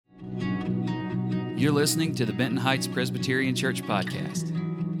You're listening to the Benton Heights Presbyterian Church podcast.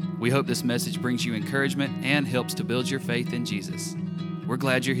 We hope this message brings you encouragement and helps to build your faith in Jesus. We're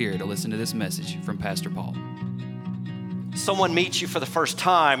glad you're here to listen to this message from Pastor Paul. Someone meets you for the first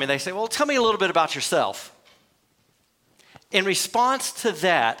time and they say, well, tell me a little bit about yourself. In response to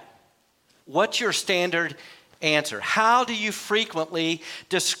that, what's your standard answer? How do you frequently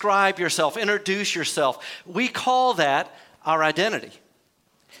describe yourself, introduce yourself? We call that our identity.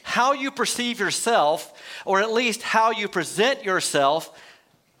 How you perceive yourself, or at least how you present yourself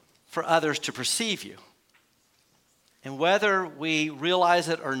for others to perceive you. And whether we realize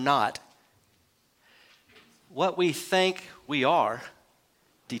it or not, what we think we are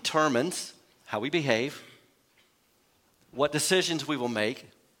determines how we behave, what decisions we will make,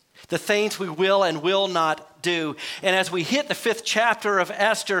 the things we will and will not do. And as we hit the 5th chapter of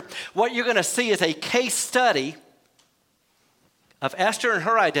Esther, what you're going to see is a case study of Esther and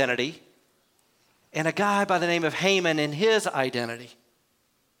her identity, and a guy by the name of Haman and his identity.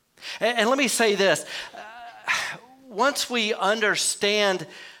 And let me say this. Once we understand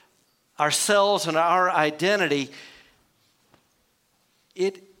ourselves and our identity,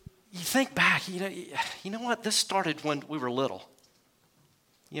 you think back, you know what? This started when we were little.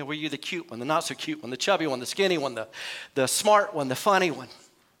 Were you the cute one, the not so cute one, the chubby one, the skinny one, the smart one, the funny one?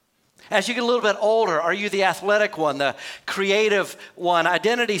 As you get a little bit older, are you the athletic one, the creative one?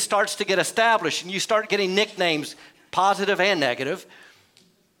 Identity starts to get established and you start getting nicknames, positive and negative.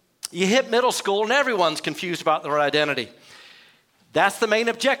 You hit middle school and everyone's confused about their identity. That's the main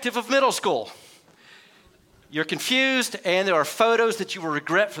objective of middle school. You're confused and there are photos that you will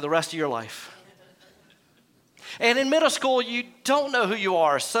regret for the rest of your life. And in middle school, you don't know who you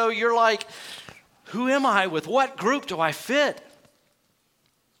are. So you're like, who am I? With what group do I fit?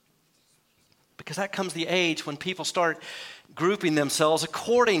 Because that comes the age when people start grouping themselves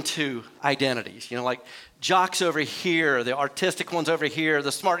according to identities. Like jocks over here, the artistic ones over here,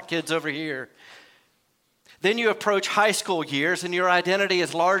 the smart kids over here. Then you approach high school years and your identity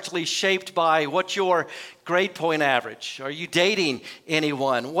is largely shaped by what's your grade point average. Are you dating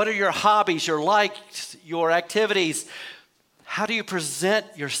anyone? What are your hobbies, your likes, your activities? How do you present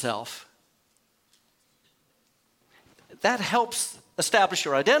yourself? That helps establish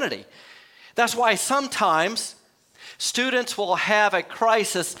your identity. That's why sometimes students will have a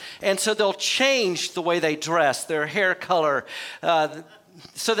crisis, and so they'll change the way they dress, their hair color,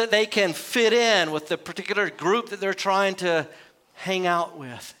 so that they can fit in with the particular group that they're trying to hang out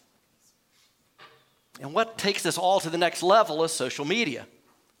with. And what takes this all to the next level is social media.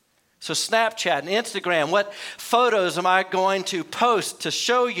 So Snapchat and Instagram, what photos am I going to post to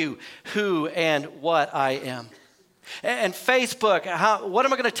show you who and what I am? And Facebook, what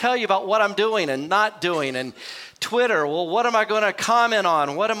am I going to tell you about what I'm doing and not doing? And Twitter, well, what am I going to comment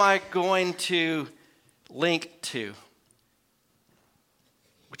on? What am I going to link to?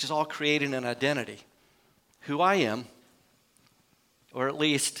 Which is all creating an identity. Who I am, or at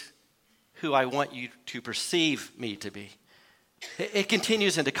least who I want you to perceive me to be. It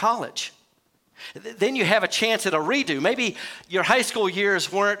continues into college. Then you have a chance at a redo. Maybe your high school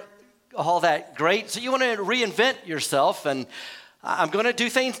years weren't all that great, so you want to reinvent yourself, and I'm going to do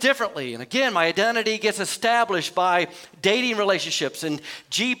things differently. And again, my identity gets established by dating relationships and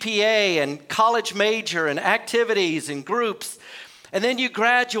GPA and college major and activities and groups. And then you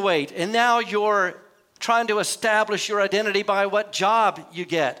graduate, and now you're trying to establish your identity by what job you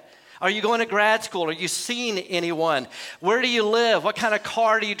get. Are you going to grad school? Are you seeing anyone? Where do you live? What kind of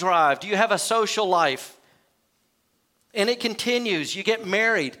car do you drive? Do you have a social life? And it continues. You get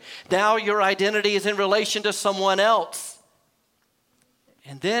married. Now your identity is in relation to someone else.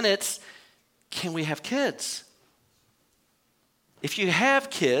 And then it's, can we have kids? If you have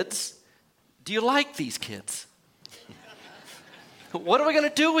kids, do you like these kids? What are we going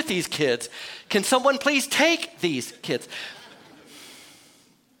to do with these kids? Can someone please take these kids?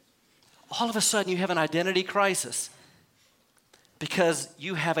 All of a sudden you have an identity crisis because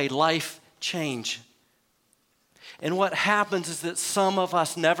you have a life change. And what happens is that some of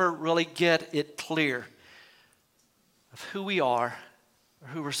us never really get it clear of who we are or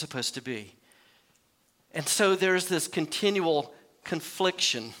who we're supposed to be. And so there's this continual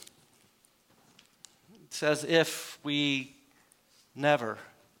confliction. It's as if we never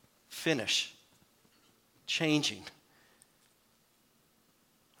finish changing.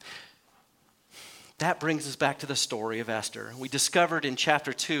 That brings us back to the story of Esther. We discovered in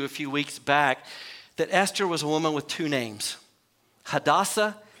chapter 2 a few weeks back that Esther was a woman with 2 names.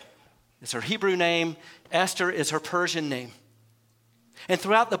 Hadassah is her Hebrew name. Esther is her Persian name. And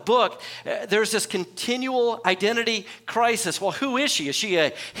throughout the book, there's this continual identity crisis. Well, who is she? Is she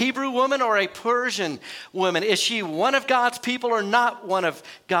a Hebrew woman or a Persian woman? Is she one of God's people or not one of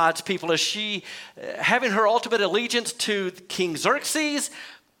God's people? Is she having her ultimate allegiance to King Xerxes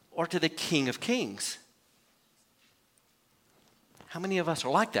or to the King of Kings? How many of us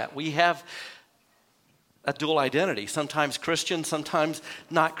are like that? We have a dual identity, sometimes Christian, sometimes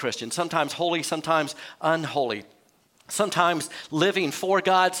not Christian, sometimes holy, sometimes unholy. Sometimes living for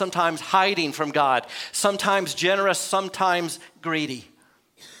God, sometimes hiding from God, sometimes generous, sometimes greedy.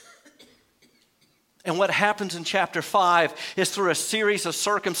 And what happens in chapter 5 is through a series of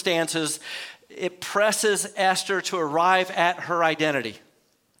circumstances, it presses Esther to arrive at her identity.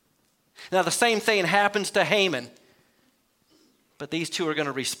 Now, the same thing happens to Haman, but these two are going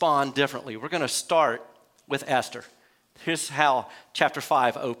to respond differently. We're going to start with Esther. Here's how chapter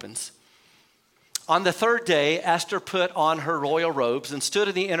 5 opens. On the third day, Esther put on her royal robes and stood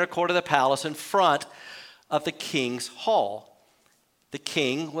in the inner court of the palace in front of the king's hall. The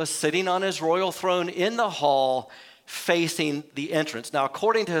king was sitting on his royal throne in the hall facing the entrance. Now,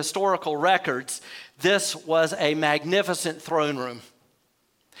 according to historical records, this was a magnificent throne room.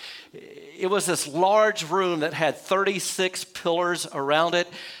 It was this large room that had 36 pillars around it.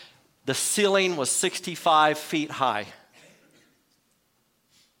 The ceiling was 65 feet high.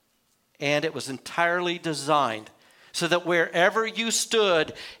 And it was entirely designed so that wherever you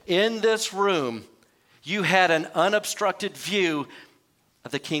stood in this room, you had an unobstructed view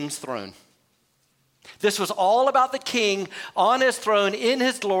of the king's throne. This was all about the king on his throne in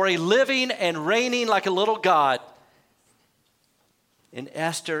his glory, living and reigning like a little god. And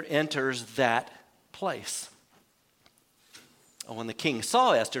Esther enters that place. And when the king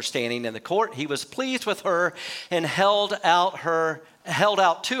saw Esther standing in the court, he was pleased with her and held out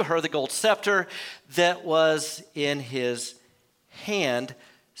to her the gold scepter that was in his hand.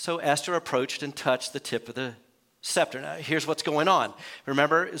 So Esther approached and touched the tip of the scepter. Now, here's what's going on.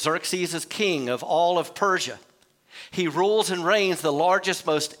 Remember, Xerxes is king of all of Persia. He rules and reigns the largest,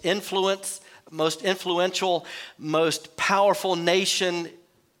 most influential, most powerful nation,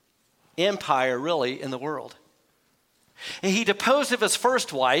 empire, really, in the world. And he deposed of his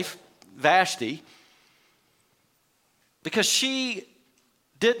first wife, Vashti, because she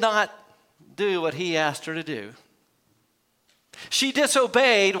did not do what he asked her to do. She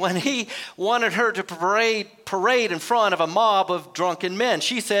disobeyed when he wanted her to parade in front of a mob of drunken men.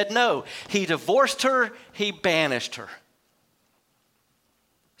 She said no. He divorced her, he banished her.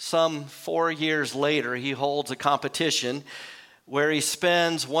 Some 4 years later, he holds a competition where he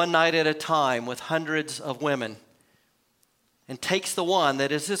spends one night at a time with hundreds of women and takes the one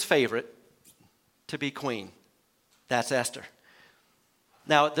that is his favorite to be queen. That's Esther.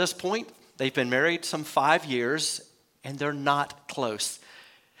 Now, at this point, they've been married some 5 years, and they're not close.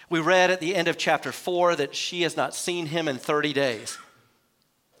 We read at the end of chapter 4 that she has not seen him in 30 days.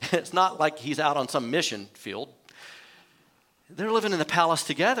 It's not like he's out on some mission field. They're living in the palace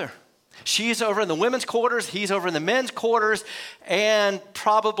together. She's over in the women's quarters, he's over in the men's quarters, and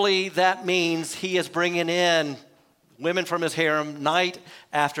probably that means he is bringing in women from his harem night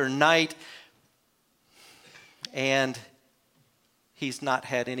after night, and he's not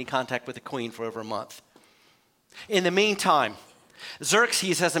had any contact with the queen for over a month. In the meantime,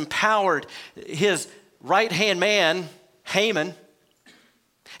 Xerxes has empowered his right-hand man, Haman,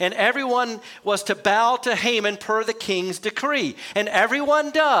 and everyone was to bow to Haman per the king's decree. And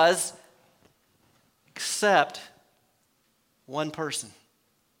everyone does, except one person,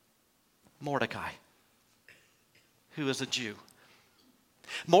 Mordecai, who is a Jew.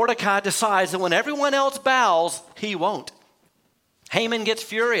 Mordecai decides that when everyone else bows, he won't. Haman gets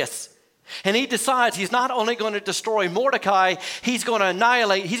furious. And he decides he's not only going to destroy Mordecai, he's going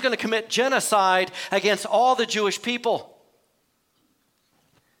to commit genocide against all the Jewish people.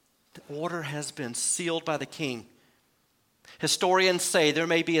 The order has been sealed by the king. Historians say there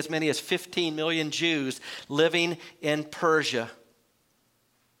may be as many as 15 million Jews living in Persia.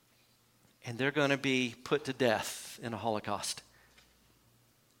 And they're going to be put to death in a Holocaust.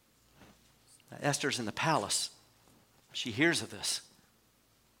 Now, Esther's in the palace. She hears of this.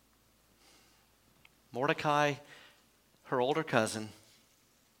 Mordecai, her older cousin,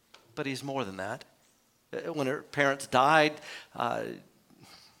 but he's more than that. When her parents died,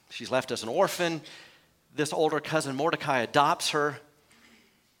 she's left as an orphan. This older cousin, Mordecai, adopts her.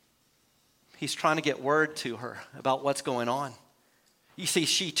 He's trying to get word to her about what's going on. You see,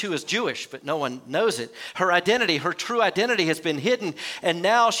 she too is Jewish, but no one knows it. Her identity, her true identity has been hidden, and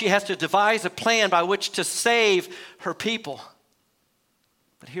now she has to devise a plan by which to save her people.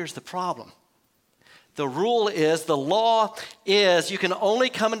 But here's the problem. The rule is, the law is, you can only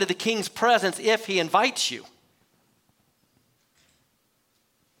come into the king's presence if he invites you.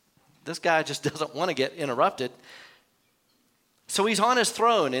 This guy just doesn't want to get interrupted. So he's on his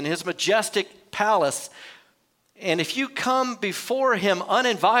throne in his majestic palace. And if you come before him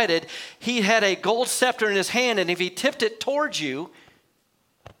uninvited, he had a gold scepter in his hand. And if he tipped it towards you,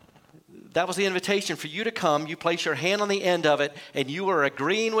 that was the invitation for you to come. You place your hand on the end of it, and you were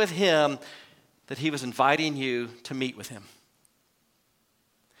agreeing with him that he was inviting you to meet with him.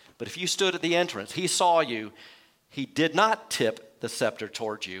 But if you stood at the entrance, he saw you, he did not tip the scepter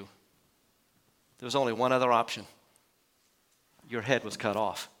towards you. There was only one other option. Your head was cut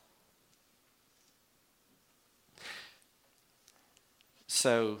off.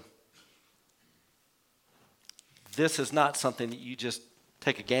 So, this is not something that you just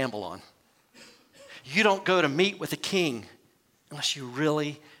take a gamble on. You don't go to meet with the king unless you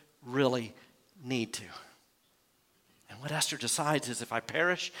really, really need to. And what Esther decides is, if I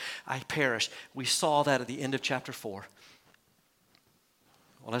perish, I perish. We saw that at the end of chapter 4.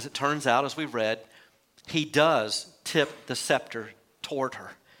 Well, as it turns out, as we read, he does tip the scepter toward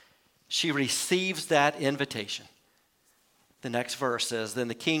her. She receives that invitation. The next verse says, then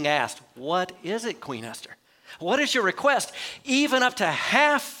the king asked, what is it, Queen Esther? What is your request? Even up to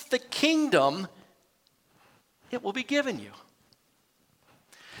half the kingdom, it will be given you.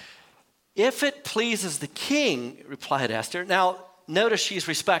 If it pleases the king, replied Esther. Now, notice she's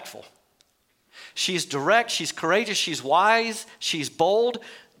respectful. She's direct, she's courageous, she's wise, she's bold,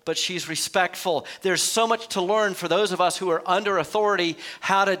 but she's respectful. There's so much to learn for those of us who are under authority,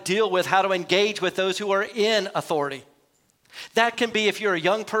 how to deal with, how to engage with those who are in authority. That can be, if you're a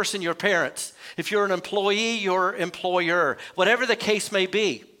young person, your parents. If you're an employee, your employer. Whatever the case may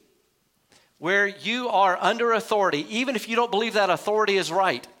be, where you are under authority, even if you don't believe that authority is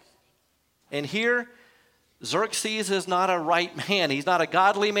right. And here, Xerxes is not a right man. He's not a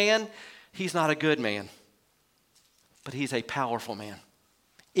godly man. He's not a good man. But he's a powerful man.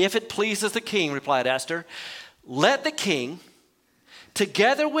 If it pleases the king, replied Esther, let the king,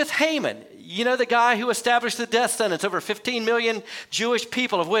 together with Haman, you know, the guy who established the death sentence over 15 million Jewish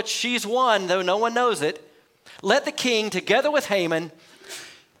people, of which she's one, though no one knows it. Let the king, together with Haman,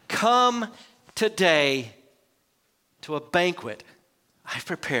 come today to a banquet I've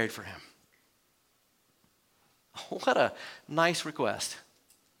prepared for him. What a nice request.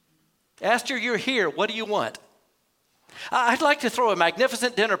 Esther, you're here. What do you want? I'd like to throw a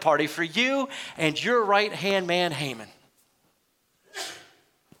magnificent dinner party for you and your right-hand man, Haman.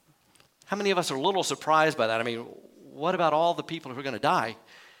 How many of us are a little surprised by that? I mean, what about all the people who are going to die?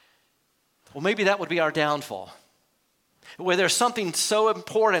 Well, maybe that would be our downfall. Where there's something so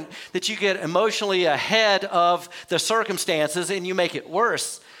important that you get emotionally ahead of the circumstances and you make it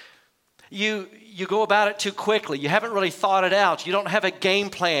worse. You go about it too quickly. You haven't really thought it out. You don't have a game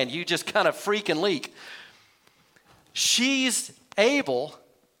plan. You just kind of freak and leak. She's able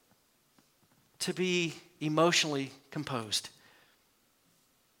to be emotionally composed.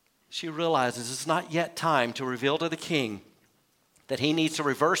 She realizes it's not yet time to reveal to the king that he needs to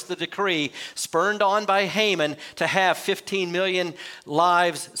reverse the decree spurned on by Haman to have 15 million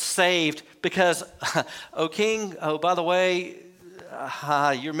lives saved because, oh king, oh, by the way,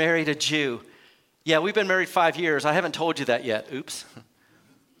 you're married a Jew. Yeah, we've been married 5 years. I haven't told you that yet. Oops.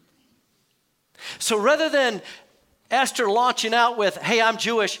 So rather than Esther launching out with, hey, I'm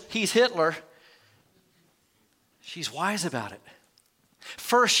Jewish, he's Hitler, she's wise about it.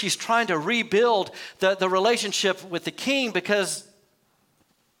 First, she's trying to rebuild the relationship with the king because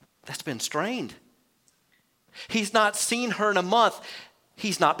that's been strained. He's not seen her in a month.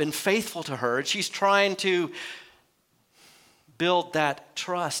 He's not been faithful to her. And she's trying to build that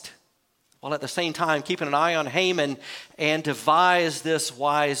trust while at the same time keeping an eye on Haman and devise this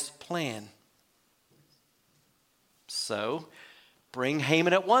wise plan. So, bring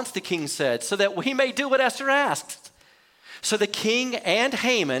Haman at once, the king said, so that we may do what Esther asked. So the king and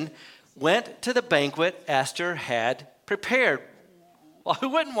Haman went to the banquet Esther had prepared. Well, who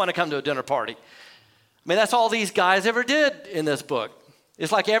wouldn't want to come to a dinner party? I mean, that's all these guys ever did in this book.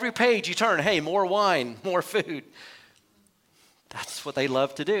 It's like every page you turn, hey, more wine, more food. That's what they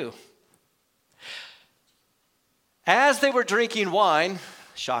love to do. As they were drinking wine,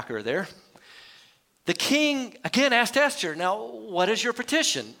 shocker there, the king again asked Esther, now, what is your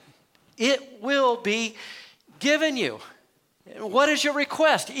petition? It will be given you. What is your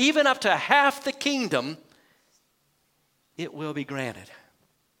request? Even up to half the kingdom, it will be granted.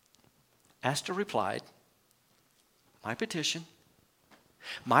 Esther replied, my petition,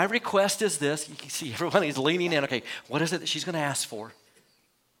 my request is this. You can see everyone is leaning in. Okay, what is it that she's going to ask for?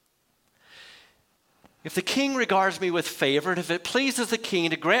 If the king regards me with favor, and if it pleases the king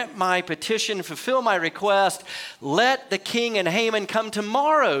to grant my petition and fulfill my request, let the king and Haman come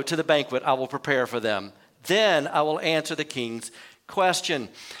tomorrow to the banquet I will prepare for them. Then I will answer the king's question.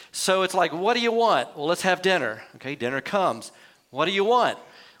 So it's like, what do you want? Well, let's have dinner. Okay, dinner comes. What do you want?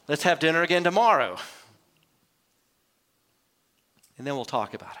 Let's have dinner again tomorrow. And then we'll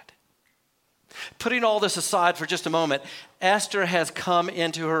talk about it. Putting all this aside for just a moment, Esther has come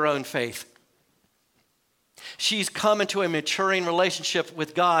into her own faith. She's come into a maturing relationship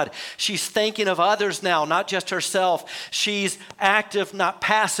with God. She's thinking of others now, not just herself. She's active, not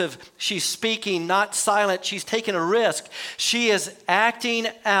passive. She's speaking, not silent. She's taking a risk. She is acting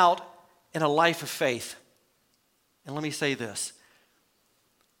out in a life of faith. And let me say this.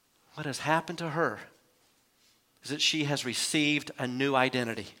 What has happened to her is that she has received a new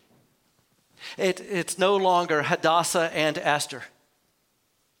identity. It's no longer Hadassah and Esther.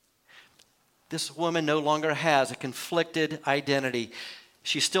 This woman no longer has a conflicted identity.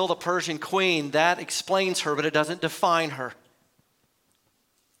 She's still the Persian queen. That explains her, but it doesn't define her.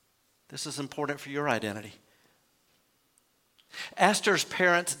 This is important for your identity. Esther's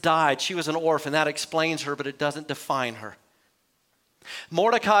parents died. She was an orphan. That explains her, but it doesn't define her.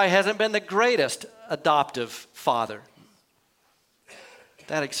 Mordecai hasn't been the greatest adoptive father.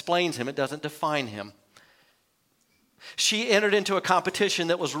 That explains him. It doesn't define him. She entered into a competition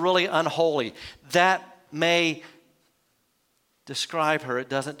that was really unholy. That may describe her. It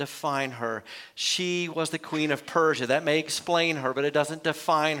doesn't define her. She was the queen of Persia. That may explain her, but it doesn't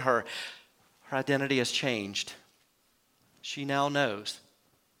define her. Her identity has changed. She now knows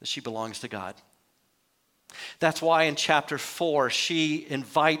that she belongs to God. That's why in chapter 4, she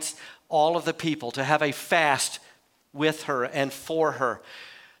invites all of the people to have a fast with her and for her,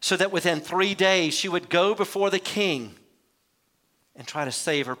 so that within 3 days she would go before the king and try to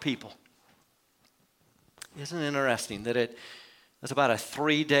save her people. Isn't it interesting that it was about a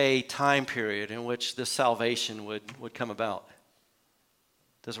 3-day time period in which this salvation would come about?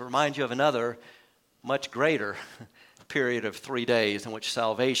 Does it remind you of another much greater period of 3 days in which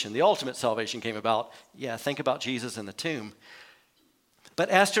salvation, the ultimate salvation, came about? Yeah, think about Jesus in the tomb. But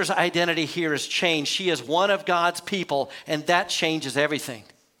Esther's identity here has changed. She is one of God's people, and that changes everything.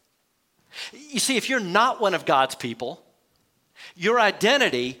 You see, if you're not one of God's people, your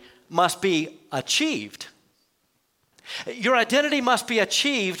identity must be achieved. Your identity must be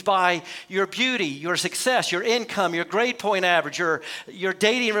achieved by your beauty, your success, your income, your grade point average, your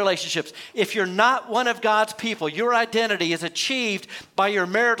dating relationships. If you're not one of God's people, your identity is achieved by your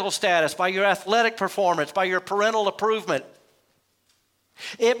marital status, by your athletic performance, by your parental approval.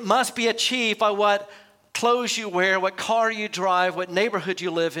 It must be achieved by what clothes you wear, what car you drive, what neighborhood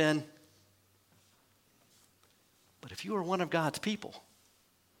you live in. But if you are one of God's people,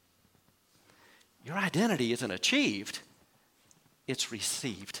 your identity isn't achieved, it's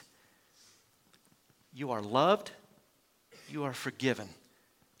received. You are loved, you are forgiven,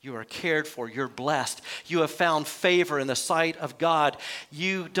 you are cared for, you're blessed. You have found favor in the sight of God.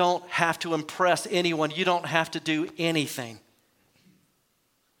 You don't have to impress anyone, you don't have to do anything.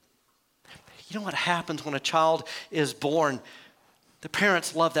 You know what happens when a child is born? The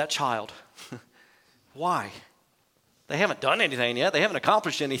parents love that child. Why? They haven't done anything yet. They haven't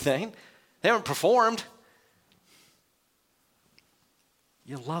accomplished anything. They haven't performed.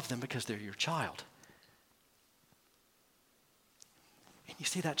 You love them because they're your child. And you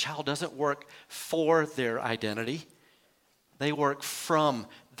see, that child doesn't work for their identity. They work from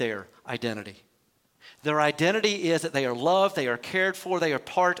their identity. Their identity is that they are loved, they are cared for, they are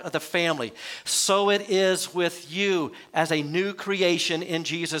part of the family. So it is with you as a new creation in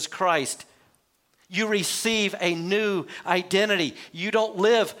Jesus Christ. You receive a new identity. You don't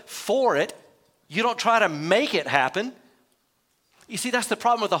live for it. You don't try to make it happen. You see, that's the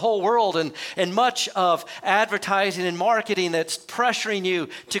problem with the whole world and much of advertising and marketing that's pressuring you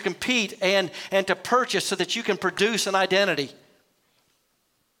to compete and to purchase so that you can produce an identity.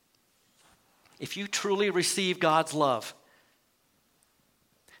 If you truly receive God's love,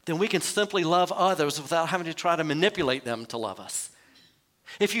 then we can simply love others without having to try to manipulate them to love us.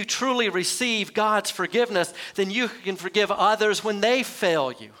 If you truly receive God's forgiveness, then you can forgive others when they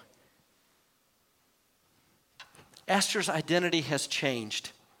fail you. Esther's identity has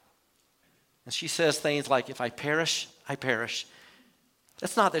changed. And she says things like, if I perish, I perish.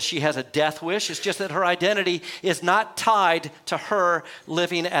 It's not that she has a death wish. It's just that her identity is not tied to her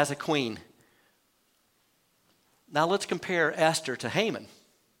living as a queen. Now let's compare Esther to Haman.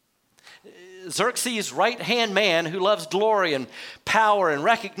 Xerxes' right-hand man who loves glory and power and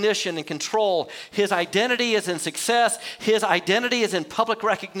recognition and control. His identity is in success. His identity is in public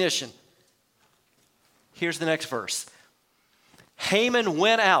recognition. Here's the next verse. Haman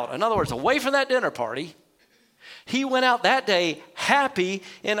went out. In other words, away from that dinner party. He went out that day happy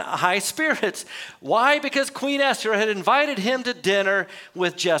in high spirits. Why? Because Queen Esther had invited him to dinner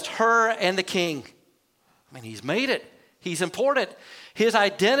with just her and the king. I mean, he's made it. He's important. His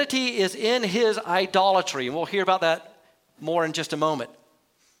identity is in his idolatry. And we'll hear about that more in just a moment.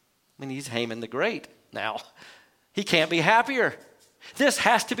 I mean, he's Haman the Great now. He can't be happier. This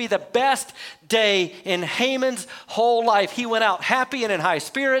has to be the best day in Haman's whole life. He went out happy and in high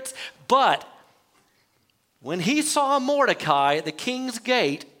spirits, but when he saw Mordecai at the king's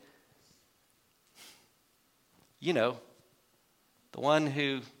gate, you know, the one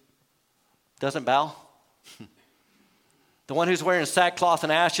who doesn't bow, the one who's wearing sackcloth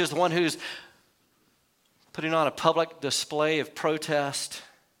and ashes, the one who's putting on a public display of protest.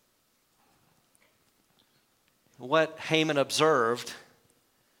 What Haman observed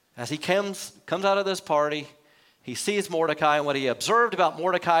as he comes out of this party, he sees Mordecai, and what he observed about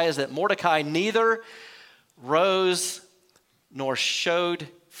Mordecai is that Mordecai neither rose nor showed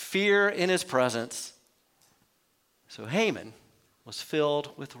fear in his presence. So Haman was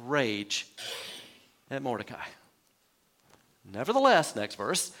filled with rage at Mordecai. Nevertheless, next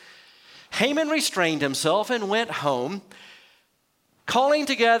verse, Haman restrained himself and went home, calling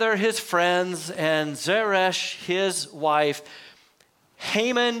together his friends and Zeresh, his wife.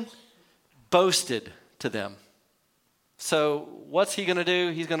 Haman boasted to them. So what's he going to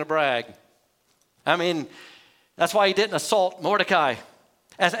do? He's going to brag. I mean, that's why he didn't assault Mordecai.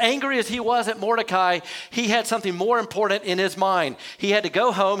 As angry as he was at Mordecai, he had something more important in his mind. He had to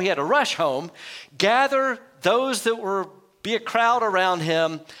go home, he had to rush home, gather those that were, be a crowd around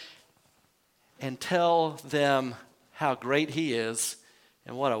him, and tell them how great he is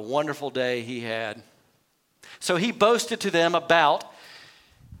and what a wonderful day he had. So he boasted to them about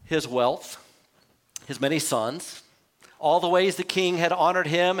his wealth, his many sons, all the ways the king had honored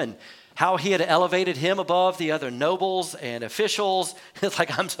him, and how he had elevated him above the other nobles and officials. It's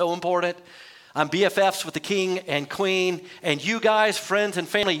like, I'm so important. I'm BFFs with the king and queen, and you guys, friends and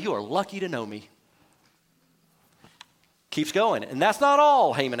family, you are lucky to know me. Keeps going. And that's not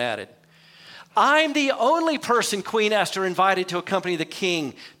all, Haman added. I'm the only person Queen Esther invited to accompany the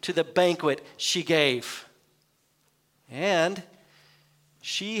king to the banquet she gave. And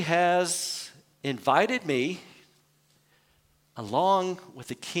she has invited me along with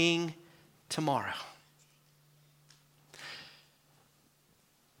the king tomorrow.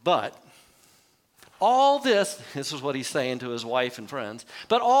 But all this is what he's saying to his wife and friends,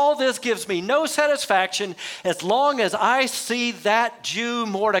 but all this gives me no satisfaction as long as I see that Jew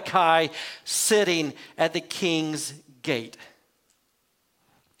Mordecai sitting at the king's gate.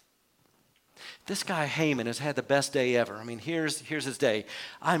 This guy Haman has had the best day ever. I mean, here's his day.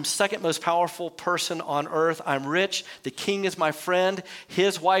 I'm second most powerful person on earth. I'm rich. The king is my friend.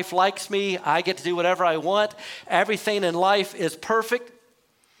 His wife likes me. I get to do whatever I want. Everything in life is perfect.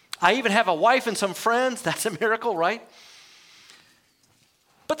 I even have a wife and some friends. That's a miracle, right?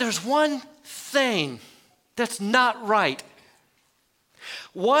 But there's one thing that's not right.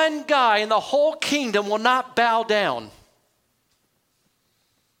 One guy in the whole kingdom will not bow down.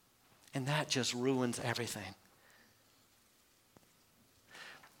 And that just ruins everything.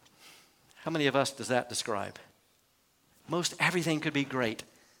 How many of us does that describe? Most everything could be great,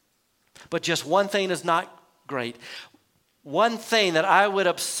 but just one thing is not great. One thing that I would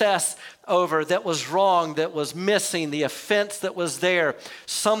obsess over that was wrong, that was missing, the offense that was there,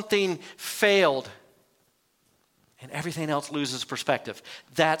 something failed, and everything else loses perspective.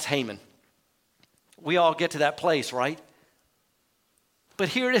 That's Haman. We all get to that place, right? But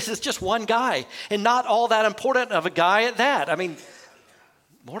here it is, it's just one guy, and not all that important of a guy at that. I mean,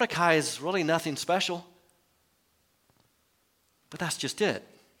 Mordecai is really nothing special. But that's just it.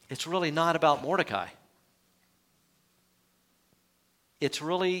 It's really not about Mordecai. It's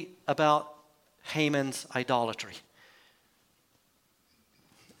really about Haman's idolatry.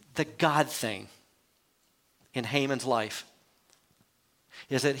 The God thing in Haman's life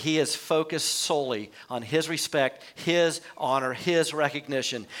is that he is focused solely on his respect, his honor, his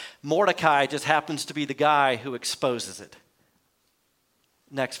recognition. Mordecai just happens to be the guy who exposes it.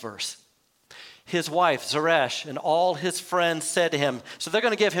 Next verse. His wife, Zeresh, and all his friends said to him, so they're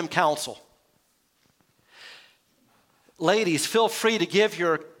going to give him counsel. Ladies, feel free to give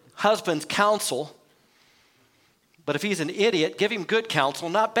your husbands counsel, but if he's an idiot, give him good counsel,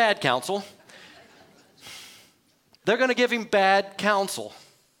 not bad counsel. They're going to give him bad counsel.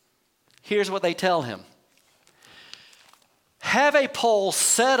 Here's what they tell him. Have a pole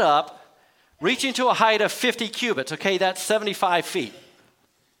set up reaching to a height of 50 cubits. Okay, that's 75 feet.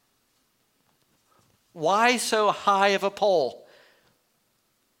 Why so high of a pole?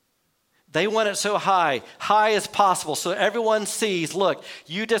 They want it so high as possible, so everyone sees, look,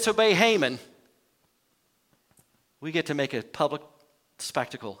 you disobey Haman, we get to make a public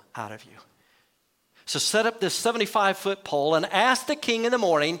spectacle out of you. So set up this 75-foot pole and ask the king in the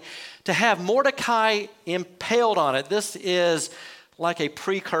morning to have Mordecai impaled on it. This is like a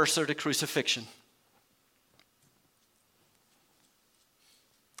precursor to crucifixion.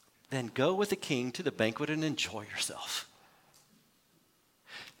 Then go with the king to the banquet and enjoy yourself.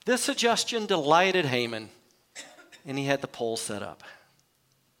 This suggestion delighted Haman, and he had the pole set up.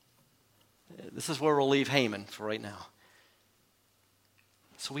 This is where we'll leave Haman for right now.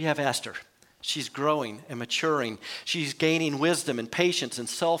 So we have Esther. She's growing and maturing. She's gaining wisdom and patience and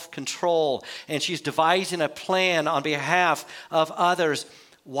self-control, and she's devising a plan on behalf of others.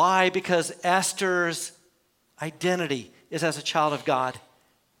 Why? Because Esther's identity is as a child of God.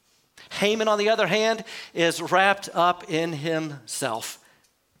 Haman, on the other hand, is wrapped up in himself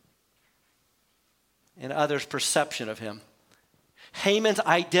and others' perception of him. Haman's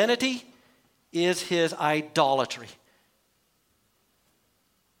identity is his idolatry.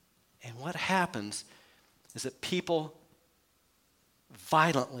 And what happens is that people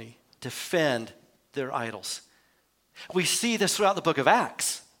violently defend their idols. We see this throughout the book of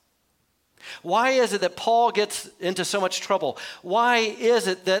Acts. Why is it that Paul gets into so much trouble? Why is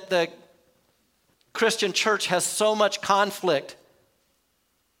it that the Christian church has so much conflict?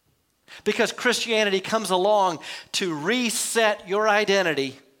 Because Christianity comes along to reset your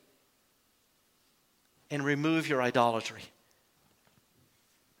identity and remove your idolatry.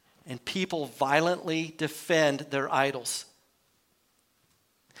 And people violently defend their idols.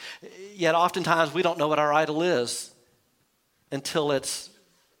 Yet oftentimes we don't know what our idol is until it's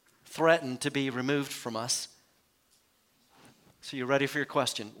threatened to be removed from us. So you're ready for your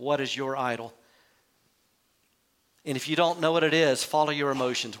question. What is your idol? And if you don't know what it is, follow your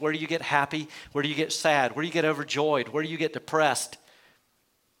emotions. Where do you get happy? Where do you get sad? Where do you get overjoyed? Where do you get depressed?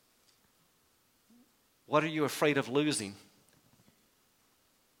 What are you afraid of losing?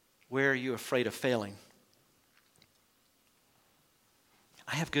 Where are you afraid of failing?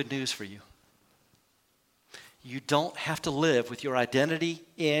 I have good news for you. You don't have to live with your identity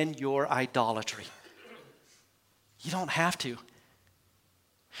in your idolatry. You don't have to.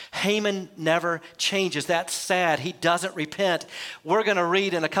 Haman never changes. That's sad. He doesn't repent. We're going to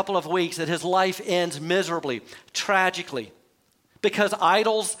read in a couple of weeks that his life ends miserably, tragically, because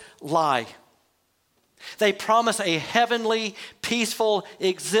idols lie. They promise a heavenly, peaceful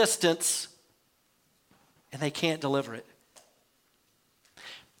existence, and they can't deliver it.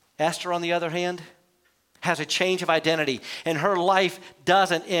 Esther, on the other hand, has a change of identity, and her life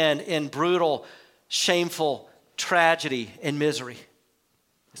doesn't end in brutal, shameful tragedy and misery.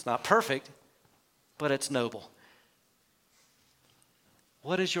 It's not perfect, but it's noble.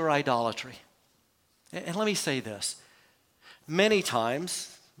 What is your idolatry? And let me say this. Many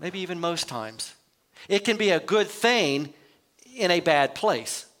times, maybe even most times, it can be a good thing in a bad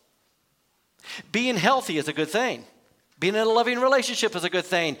place. Being healthy is a good thing. Being in a loving relationship is a good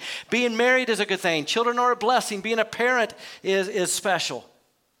thing. Being married is a good thing. Children are a blessing. Being a parent is special.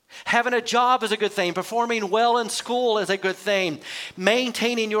 Having a job is a good thing. Performing well in school is a good thing.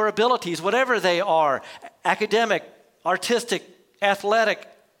 Maintaining your abilities, whatever they are, academic, artistic, athletic,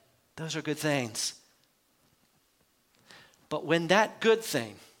 those are good things. But when that good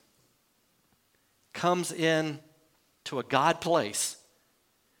thing comes in to a God place,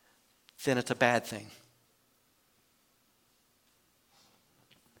 then it's a bad thing.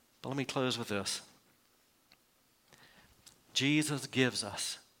 But let me close with this. Jesus gives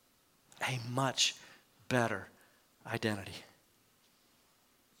us a much better identity.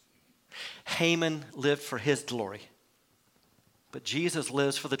 Haman lived for his glory, but Jesus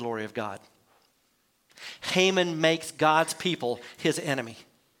lives for the glory of God. Haman makes God's people his enemy,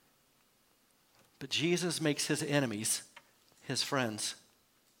 but Jesus makes his enemies his friends.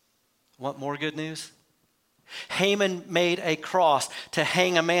 Want more good news? Haman made a cross to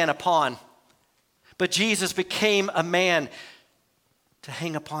hang a man upon, but Jesus became a man to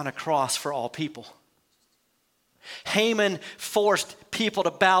hang upon a cross for all people. Haman forced people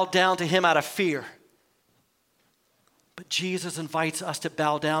to bow down to him out of fear, but Jesus invites us to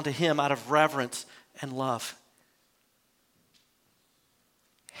bow down to him out of reverence and love.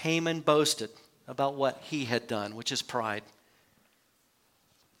 Haman boasted about what he had done, which is pride.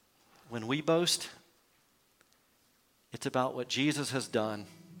 When we boast, it's about what Jesus has done,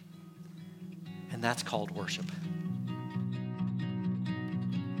 and that's called worship.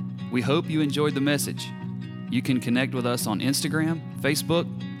 We hope you enjoyed the message. You can connect with us on Instagram, Facebook,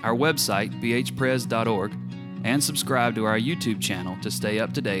 our website, bhpres.org, and subscribe to our YouTube channel to stay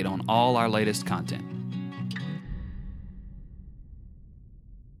up to date on all our latest content.